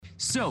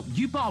So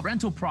you bought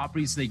rental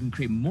properties so they can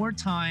create more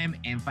time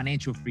and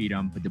financial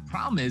freedom. But the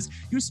problem is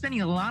you're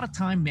spending a lot of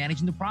time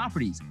managing the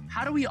properties.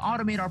 How do we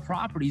automate our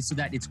properties so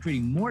that it's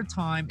creating more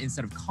time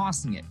instead of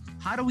costing it?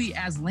 How do we,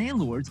 as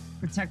landlords,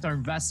 protect our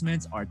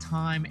investments, our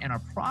time, and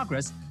our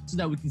progress so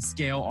that we can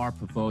scale our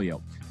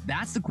portfolio?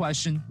 That's the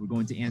question we're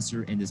going to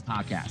answer in this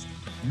podcast.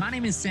 My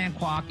name is Sam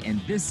Kwok,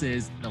 and this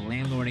is the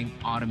Landlording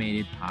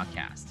Automated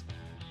Podcast.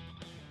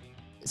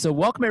 So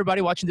welcome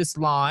everybody watching this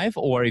live,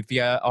 or if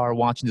you are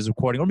watching this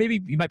recording, or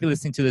maybe you might be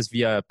listening to this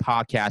via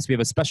podcast. We have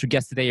a special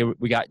guest today.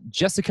 We got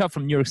Jessica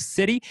from New York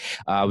City,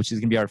 which is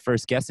going to be our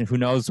first guest, and who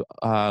knows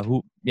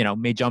who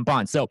may jump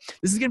on. So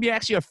this is going to be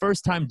actually our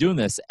first time doing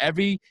this.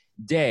 Every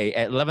day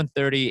at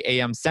 11:30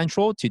 a.m.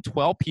 Central to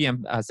 12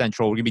 p.m.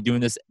 Central. We're going to be doing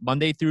this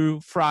Monday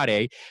through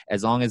Friday,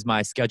 as long as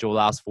my schedule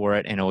allows for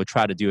it, and I will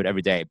try to do it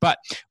every day. But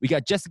we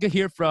got Jessica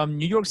here from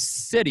New York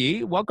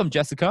City. Welcome,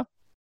 Jessica.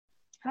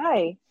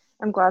 Hi.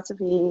 I'm glad to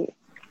be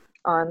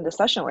on the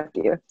session with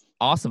you.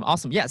 Awesome.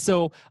 Yeah.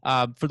 So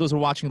for those who are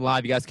watching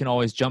live, you guys can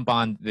always jump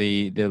on.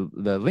 The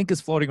link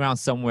is floating around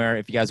somewhere.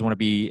 If you guys want to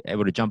be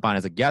able to jump on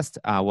as a guest,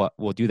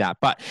 we'll do that.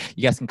 But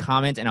you guys can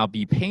comment, and I'll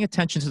be paying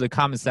attention to the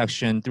comment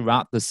section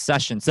throughout the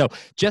session. So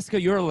Jessica,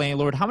 you're a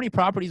landlord. How many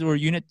properties or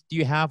unit do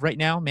you have right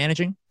now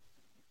managing?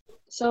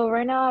 So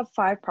right now I have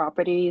 5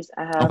 properties.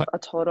 I have a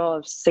total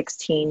of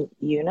 16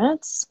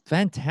 units.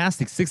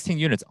 Fantastic. 16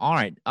 units. All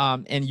right.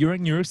 And you're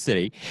in New York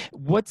City.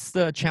 What's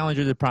the challenge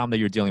or the problem that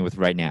you're dealing with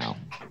right now?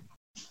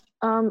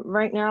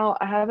 Right now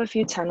I have a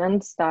few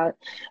tenants that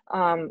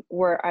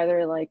were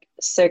either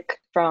sick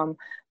from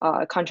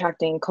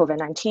contracting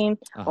COVID-19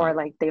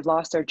 or they've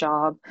lost their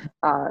job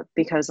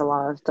because a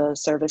lot of the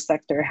service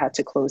sector had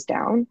to close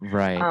down.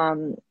 Right.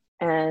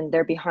 And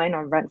they're behind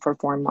on rent for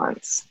 4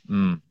 months.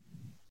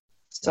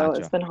 So Gotcha.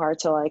 It's been hard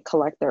to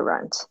collect their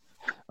rent.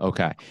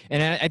 Okay.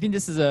 And I think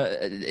this is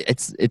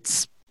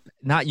it's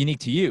not unique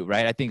to you,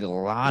 right? I think a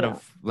lot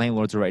of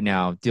landlords are right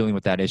now dealing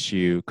with that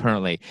issue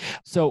currently.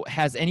 So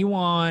has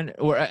anyone,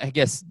 or I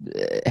guess,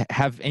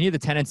 have any of the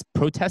tenants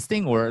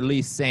protesting or at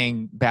least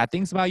saying bad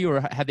things about you,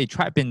 or have they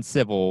been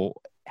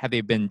civil? Have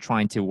they been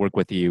trying to work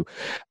with you?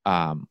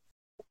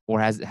 Or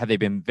have they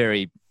been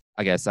very,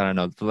 I guess, I don't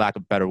know, for lack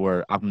of a better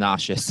word,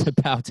 obnoxious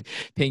about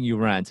paying you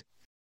rent?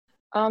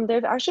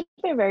 They've actually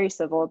been very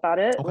civil about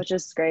it, which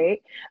is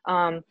great.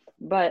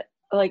 But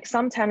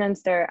some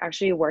tenants, they're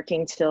actually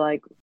working to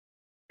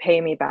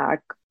pay me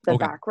back the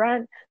back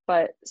rent,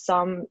 but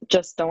some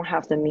just don't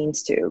have the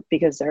means to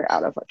because they're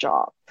out of a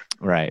job.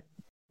 Right.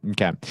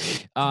 Okay.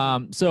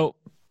 So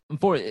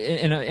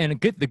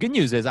the good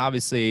news is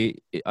obviously,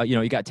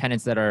 you got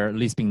tenants that are at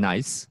least being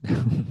nice,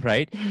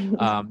 right? You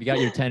got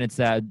your tenants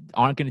that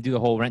aren't going to do the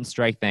whole rent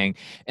strike thing.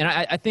 And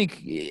I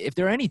think if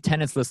there are any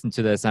tenants listening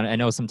to this, and I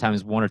know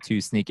sometimes 1 or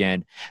 2 sneak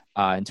in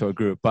into a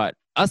group, but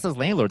us as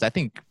landlords, I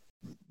think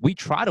we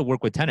try to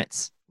work with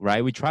tenants,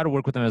 right? We try to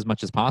work with them as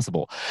much as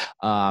possible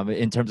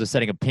in terms of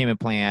setting a payment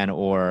plan,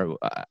 or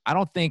I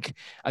don't think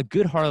a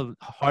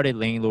good-hearted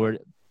landlord,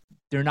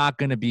 they're not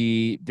going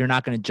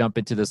to jump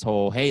into this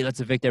whole, hey, let's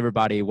evict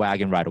everybody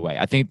wagon right away.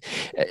 I think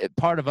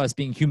part of us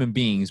being human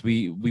beings,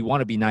 we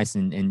want to be nice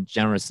and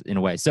generous in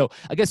a way. So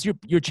I guess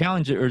your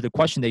challenge or the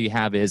question that you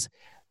have is,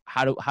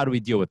 how do we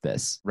deal with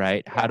this,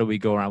 right? How do we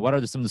go around? What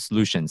are some of the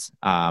solutions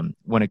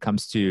when it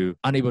comes to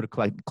unable to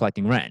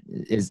collecting rent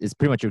is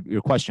pretty much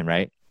your question,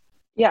 right?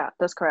 Yeah,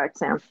 that's correct,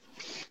 Sam.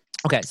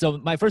 Okay, so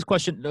my first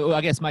question,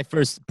 I guess my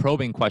first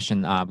probing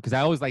question, because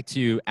I always like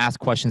to ask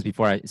questions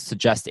before I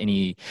suggest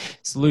any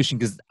solution,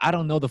 because I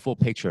don't know the full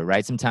picture,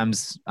 right?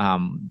 Sometimes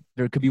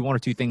there could be 1 or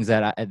 2 things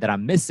that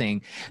I'm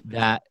missing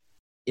that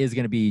is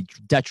going to be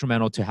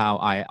detrimental to how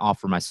I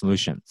offer my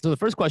solution. So the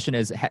first question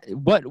is,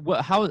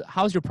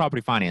 how's your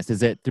property financed?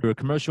 Is it through a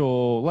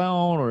commercial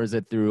loan, or is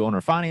it through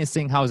owner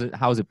financing? How is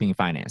it being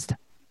financed?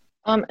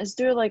 It's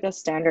through a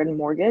standard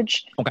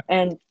mortgage. Okay.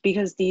 And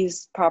because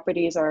these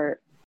properties are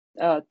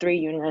 3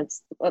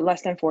 units,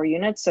 less than 4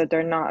 units, so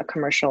they're not a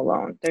commercial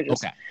loan. They're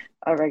just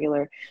a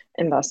regular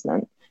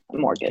investment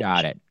mortgage.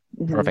 Got it.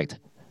 Mm-hmm. Perfect.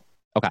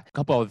 Okay, a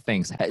couple other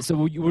things. So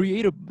were you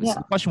able to, so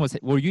the question was,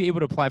 were you able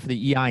to apply for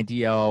the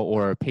EIDL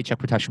or Paycheck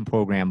Protection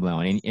Program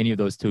loan, any of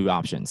those 2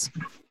 options?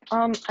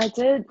 I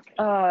did.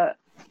 I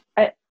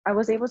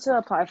was able to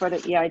apply for the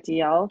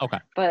EIDL,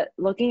 but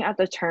looking at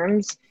the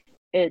terms,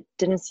 it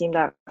didn't seem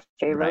that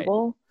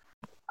favorable.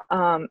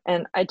 Right.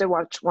 And I did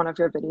watch one of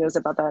your videos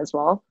about that as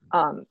well.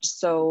 And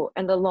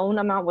the loan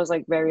amount was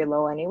very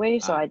low anyway,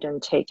 so I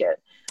didn't take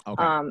it.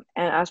 Okay. And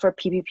as for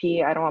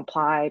PPP, I don't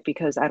apply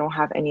because I don't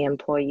have any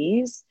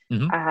employees.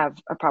 Mm-hmm. I have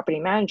a property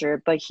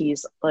manager, but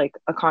he's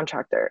a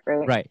contractor,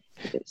 right? Right.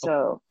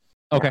 So.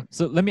 Okay. Yeah.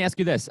 So let me ask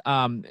you this.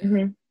 And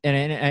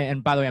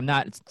by the way, I'm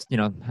not,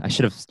 I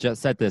should have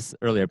just said this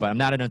earlier, but I'm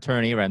not an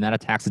attorney, right? I'm not a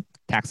tax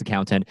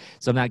accountant.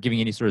 So I'm not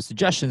giving any sort of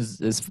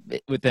suggestions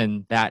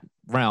within that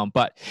realm.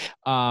 But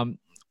do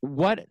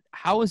you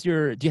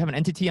have an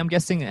entity, I'm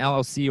guessing, an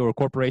LLC or a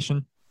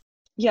corporation?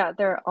 Yeah,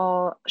 they're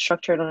all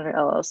structured under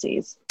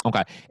LLCs.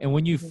 Okay. And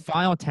when you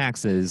file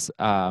taxes,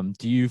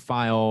 do you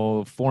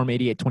file Form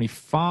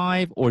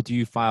 8825 or do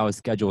you file a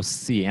Schedule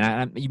C?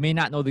 And you may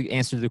not know the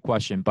answer to the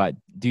question, but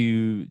do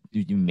you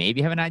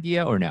maybe have an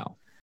idea or no?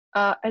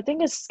 I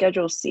think it's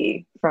Schedule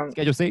C from.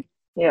 Schedule C?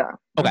 Yeah.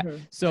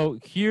 Okay. So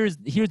here's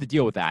the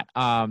deal with that.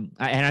 And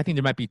I think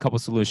there might be a couple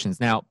solutions.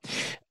 Now,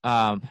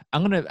 I'm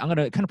gonna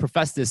kind of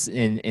profess this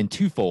in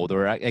twofold,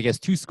 or I guess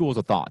two schools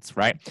of thoughts,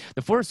 right?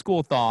 The first school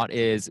of thought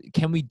is,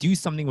 can we do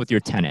something with your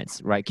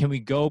tenants, right? Can we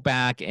go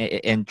back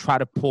and try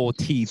to pull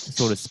teeth,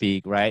 so to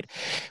speak, right?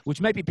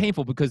 Which might be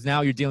painful because now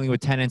you're dealing with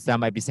tenants that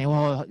might be saying,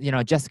 well,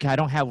 Jessica, I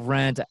don't have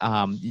rent.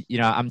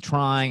 I'm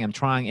trying,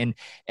 and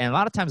a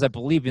lot of times I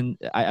believe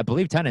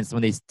tenants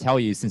when they tell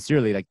you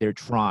sincerely, like they're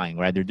trying,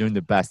 right? They're doing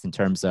the best in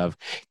terms of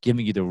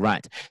giving you the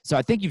rent. So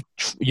I think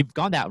you've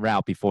gone that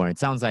route before. And it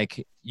sounds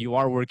like you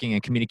are working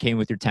and communicating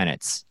with your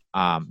tenants.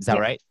 Is that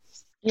right?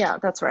 Yeah,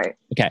 that's right.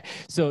 Okay.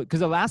 So, because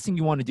the last thing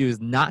you want to do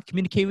is not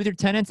communicate with your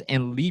tenants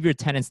and leave your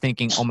tenants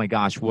thinking, oh my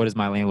gosh, what is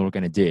my landlord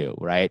going to do?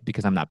 Right.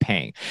 Because I'm not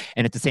paying.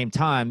 And at the same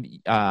time,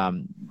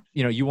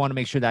 you want to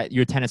make sure that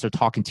your tenants are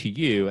talking to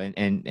you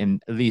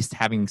and at least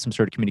having some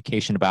sort of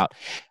communication about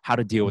how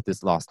to deal with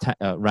this lost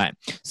rent.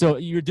 So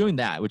you're doing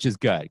that, which is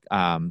good.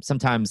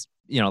 Sometimes,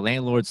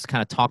 landlords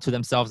kind of talk to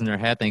themselves in their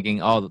head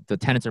thinking, oh, the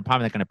tenants are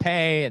probably not going to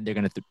pay and they're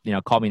going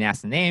to, call me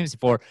nasty names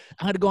before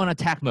I'm going to go on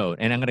attack mode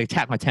and I'm going to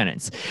attack my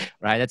tenants,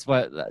 right? That's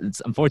what,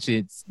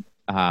 unfortunately,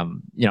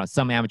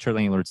 some amateur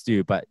landlords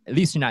do, but at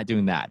least you're not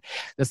doing that.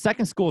 The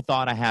second school of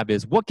thought I have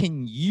is, what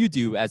can you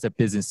do as a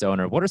business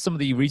owner? What are some of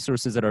the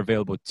resources that are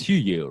available to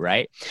you,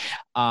 right?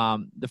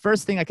 The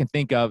first thing I can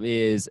think of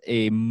is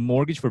a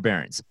mortgage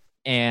forbearance.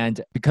 And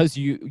because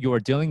you're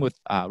dealing with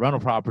rental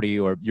property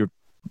or you're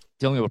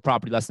dealing with a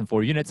property less than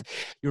 4 units,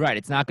 you're right.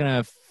 It's not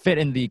going to fit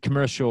in the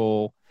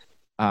commercial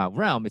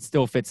realm. It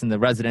still fits in the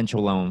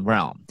residential loan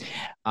realm.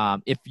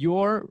 If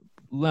your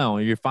loan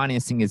or your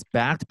financing is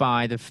backed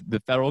by the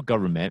federal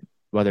government,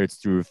 whether it's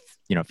through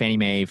Fannie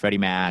Mae, Freddie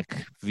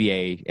Mac,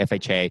 VA,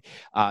 FHA,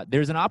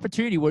 there's an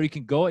opportunity where you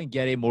can go and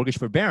get a mortgage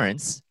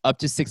forbearance up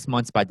to 6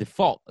 months by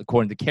default,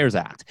 according to the CARES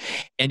Act.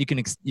 And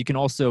you can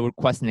also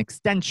request an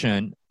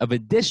extension of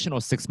additional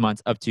 6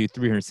 months up to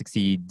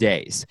 360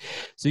 days.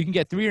 So you can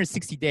get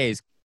 360 days,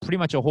 pretty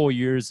much a whole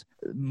year's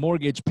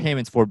mortgage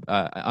payments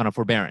on a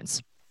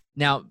forbearance.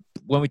 Now,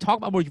 when we talk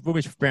about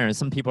mortgage forbearance,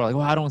 some people are like,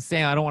 well, I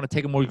don't want to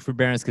take a mortgage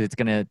forbearance because it's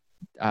going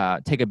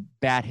to take a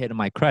bad hit on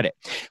my credit.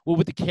 Well,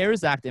 with the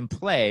CARES Act in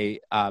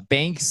play,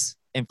 banks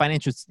and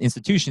financial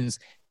institutions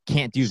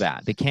can't do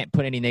that. They can't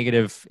put any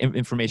negative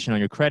information on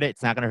your credit.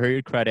 It's not going to hurt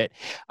your credit.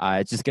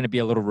 It's just going to be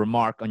a little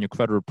remark on your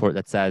credit report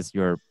that says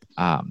your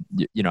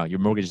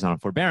mortgage is on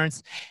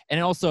forbearance. And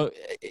also,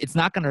 it's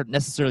not going to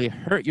necessarily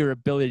hurt your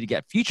ability to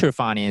get future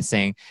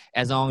financing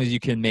as long as you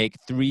can make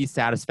 3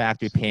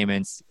 satisfactory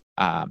payments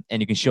and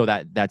you can show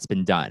that that's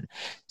been done.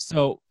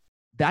 So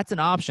that's an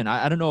option.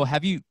 I don't know.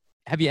 Have you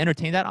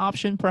entertained that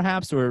option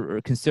perhaps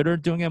or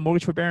considered doing a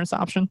mortgage forbearance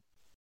option?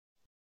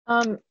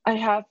 I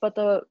have, but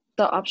the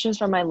options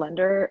from my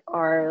lender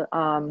are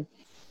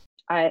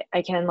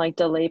I can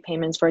delay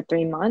payments for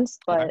 3 months,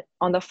 but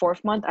on the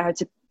 4th month I had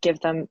to give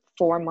them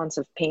 4 months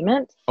of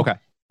payment. Okay.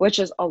 Which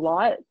is a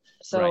lot.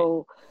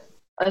 So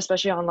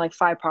especially on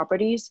 5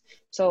 properties.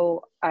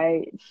 So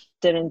I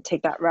didn't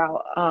take that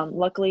route.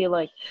 Luckily,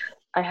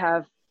 I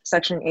have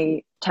Section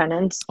 8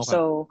 tenants. Okay.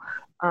 So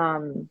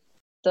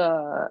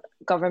the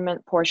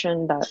government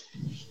portion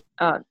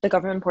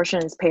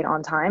is paid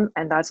on time,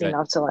 and that's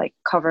enough to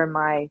cover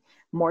my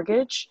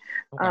mortgage.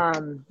 Okay.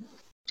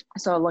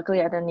 So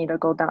luckily I didn't need to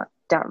go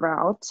that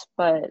route.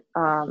 But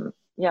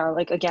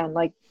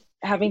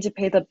having to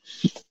pay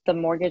the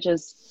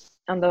mortgages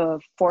on the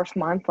 4th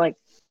month,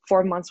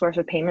 4 months worth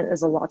of payment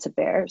is a lot to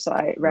bear. So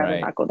I rather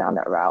not go down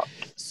that route.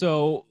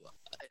 So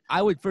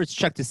I would first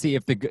check to see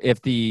if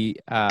the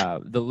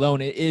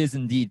loan is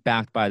indeed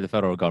backed by the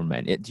federal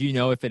government. Do you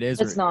know if it is?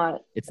 It's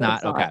not. It's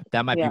not. Okay,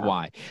 that might be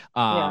why.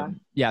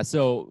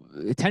 So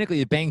technically,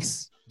 the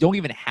banks don't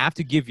even have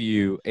to give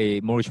you a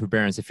mortgage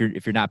forbearance if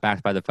you're not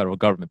backed by the federal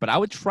government. But I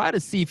would try to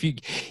see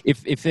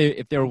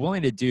if they're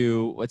willing to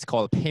do what's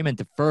called a payment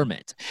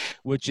deferment,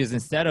 which is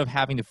instead of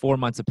having the 4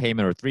 months of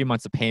payment or 3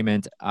 months of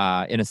payment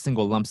in a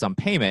single lump sum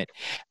payment,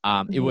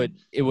 it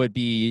would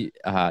be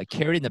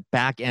carried in the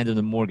back end of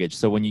the mortgage.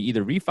 So when you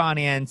either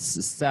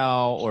refinance,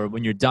 sell, or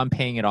when you're done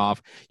paying it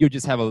off, you'll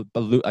just have a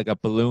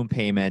balloon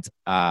payment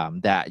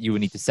that you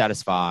would need to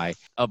satisfy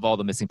of all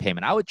the missing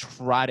payment. I would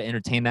try to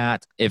entertain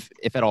that if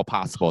at all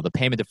possible. The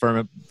payment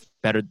deferment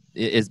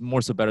is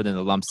more so better than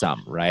the lump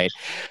sum, right?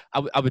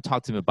 I would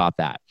talk to him about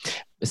that.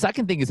 The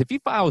second thing is, if you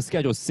file a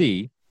Schedule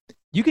C,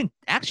 you can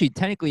actually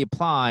technically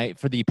apply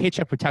for the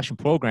Paycheck Protection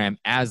Program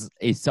as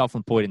a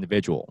self-employed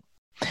individual.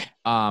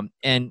 And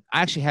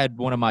I actually had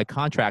one of my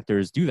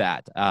contractors do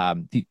that.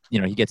 He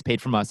gets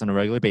paid from us on a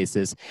regular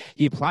basis.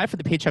 He applied for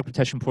the Paycheck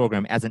Protection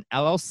Program as an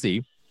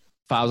LLC,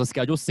 files a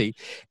Schedule C,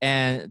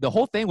 and the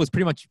whole thing was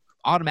pretty much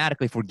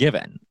automatically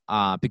forgiven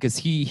because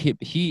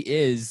he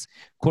is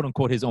quote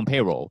unquote his own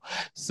payroll.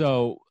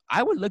 So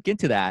I would look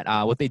into that.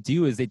 What they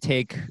do is they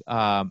take,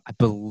 I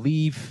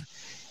believe,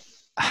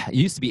 it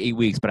used to be 8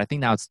 weeks, but I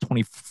think now it's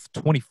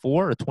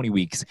 24 or 20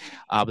 weeks.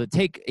 But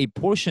take a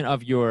portion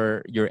of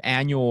your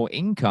annual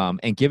income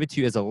and give it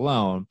to you as a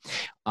loan,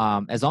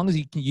 as long as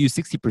you can use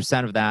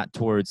 60% of that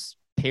towards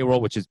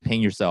payroll, which is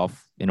paying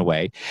yourself in a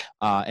way,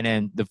 and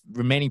then the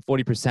remaining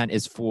 40%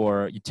 is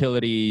for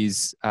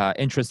utilities,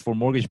 interest for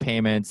mortgage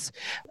payments.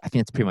 I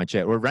think that's pretty much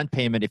it, or rent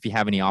payment if you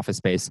have any office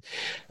space.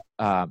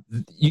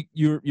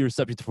 You're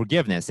subject to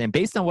forgiveness. And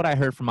based on what I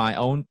heard from my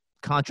own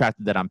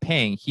contractor that I'm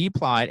paying, he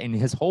applied and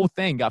his whole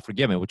thing got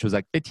forgiven, which was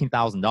like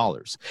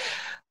 $15,000.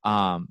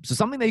 So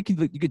something that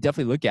you could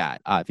definitely look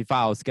at. If you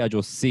file a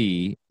Schedule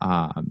C,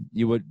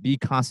 you would be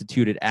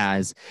constituted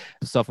as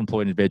a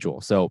self-employed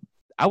individual. So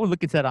I would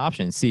look into that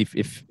option and see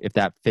if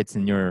that fits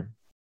in your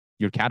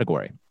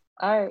category.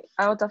 I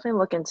will definitely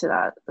look into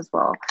that as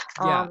well.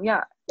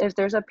 Yeah. If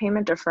there's a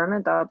payment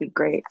deferment, that would be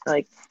great.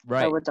 Like,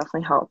 right. That would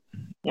definitely help.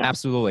 Yeah.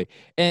 Absolutely.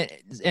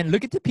 And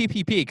look at the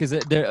PPP, because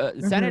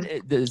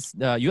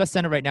the U.S.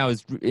 Senate right now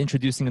is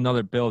introducing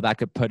another bill that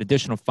could put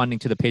additional funding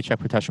to the Paycheck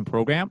Protection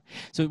Program.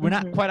 So we're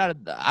not quite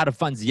out of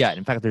funds yet.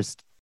 In fact, there's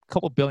a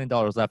couple $1 billion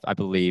left, I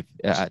believe,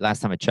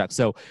 last time I checked.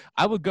 So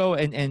I would go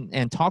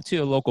and talk to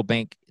a local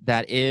bank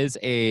that is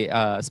a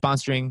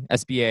sponsoring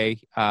SBA.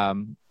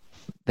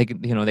 They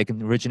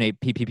can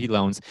originate PPP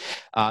loans.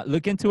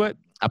 Look into it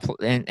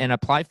and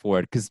apply for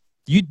it, because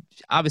you've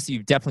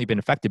definitely been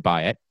affected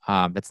by it.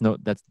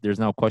 There's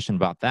no question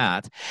about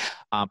that.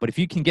 But if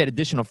you can get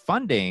additional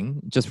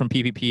funding just from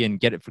PPP and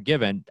get it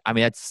forgiven, I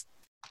mean,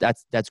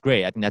 that's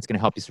great. I think that's going to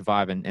help you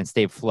survive and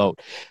stay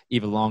afloat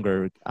even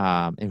longer.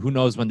 And who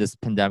knows when this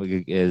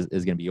pandemic is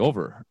going to be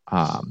over?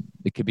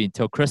 It could be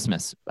until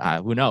Christmas.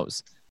 Who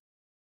knows?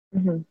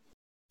 Mm-hmm.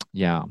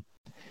 Yeah.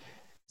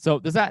 So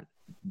does that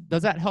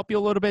help you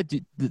a little bit?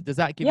 Does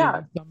that give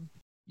you some?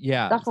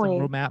 Yeah, definitely.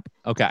 Some roadmap.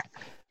 Okay.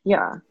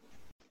 Yeah.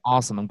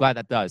 Awesome. I'm glad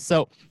that does.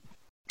 So,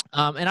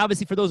 and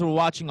obviously for those who are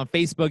watching on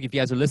Facebook, if you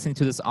guys are listening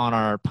to this on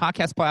our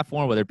podcast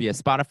platform, whether it be a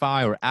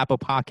Spotify or Apple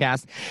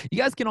Podcast, you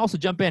guys can also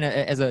jump in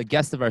as a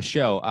guest of our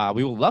show.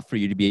 We would love for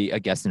you to be a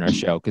guest in our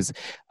show, because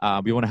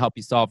we want to help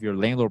you solve your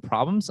landlord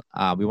problems.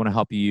 We want to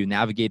help you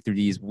navigate through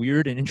these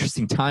weird and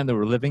interesting time that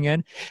we're living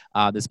in.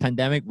 This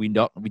pandemic, we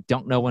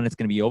don't know when it's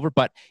going to be over.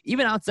 But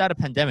even outside of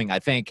pandemic, I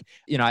think,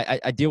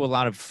 I deal with a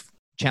lot of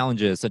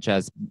challenges, such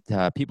as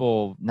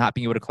people not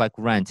being able to collect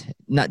rent,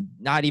 not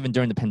even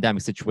during the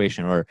pandemic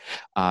situation, or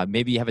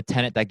maybe you have a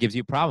tenant that gives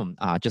you a problem.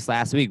 Just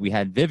last week, we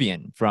had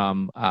Vivian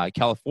from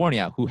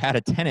California, who had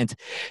a tenant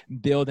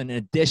build an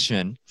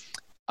addition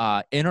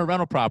in her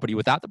rental property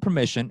without the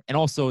permission, and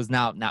also is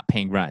now not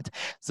paying rent.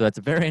 So that's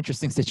a very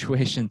interesting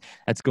situation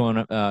that's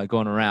going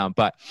around.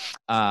 But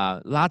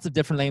lots of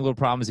different landlord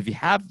problems. If you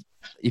have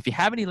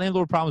any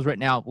landlord problems right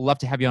now, we'd love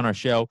to have you on our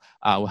show.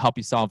 We'll help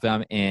you solve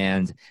them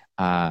and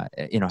help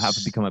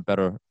you become a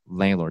better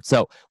landlord.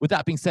 So with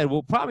that being said,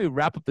 we'll probably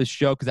wrap up the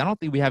show, because I don't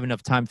think we have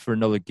enough time for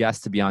another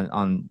guest to be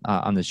on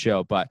the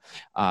show. But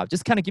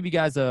just kind of give you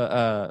guys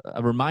a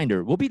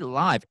reminder. We'll be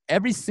live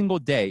every single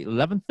day,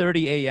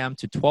 11:30 a.m.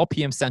 to 12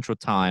 p.m. Central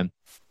Time,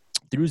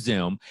 through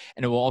Zoom,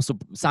 and it will also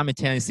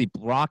simultaneously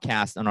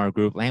broadcast on our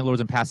group, Landlords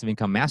and Passive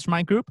Income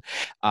Mastermind group.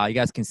 You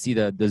guys can see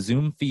the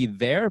Zoom feed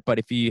there, but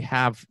if you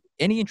have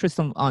any interest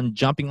on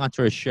jumping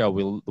onto our show,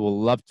 we'll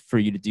love for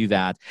you to do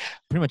that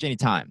pretty much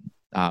anytime.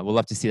 We'll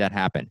love to see that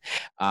happen.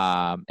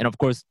 And of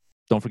course,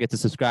 don't forget to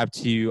subscribe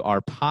to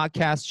our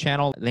podcast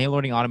channel,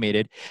 Landlording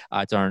Automated.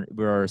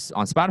 We're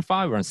on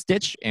Spotify, we're on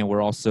Stitch, and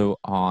we're also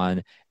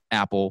on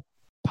Apple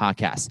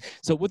Podcasts.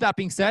 So with that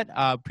being said,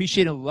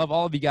 appreciate and love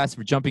all of you guys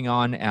for jumping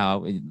on,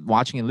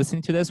 watching and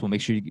listening to this. We'll make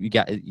sure you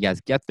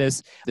guys get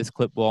this. This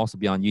clip will also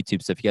be on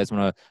YouTube. So if you guys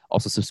want to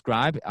also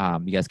subscribe,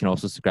 you guys can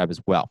also subscribe as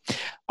well.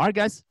 All right,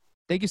 guys.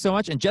 Thank you so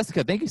much. And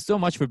Jessica, thank you so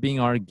much for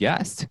being our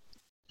guest.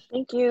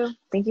 Thank you.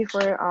 Thank you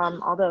for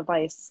all the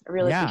advice. I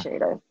really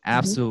appreciate it.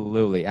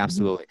 Absolutely.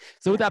 Absolutely.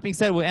 So with that being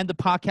said, we'll end the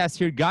podcast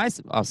here,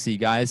 guys. I'll see you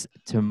guys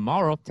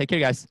tomorrow. Take care,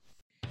 guys.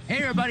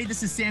 Hey, everybody.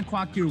 This is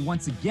pay&lt here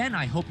once again.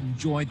 I hope you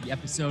enjoyed the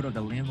episode of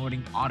the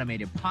Landlording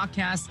Automated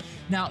podcast.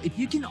 Now, if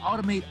you can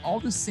automate all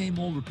the same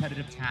old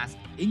repetitive tasks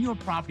in your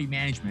property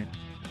management,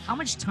 how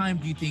much time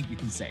do you think you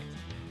can save?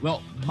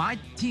 Well, my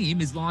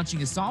team is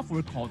launching a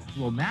software called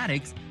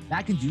Flowmatics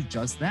that can do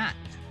just that.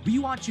 We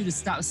want you to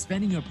stop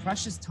spending your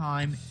precious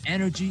time,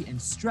 energy, and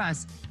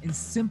stress and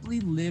simply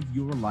live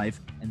your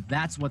life. And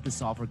that's what the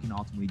software can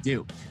ultimately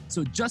do.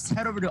 So just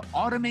head over to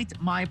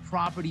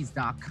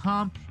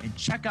automatemyproperties.com and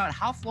check out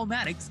how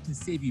Flowmatics can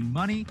save you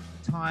money,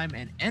 time,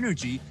 and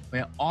energy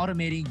by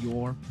automating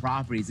your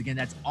properties. Again,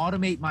 that's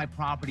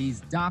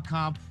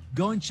automatemyproperties.com.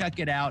 Go and check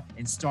it out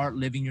and start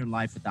living your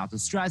life without the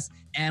stress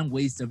and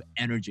waste of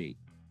energy.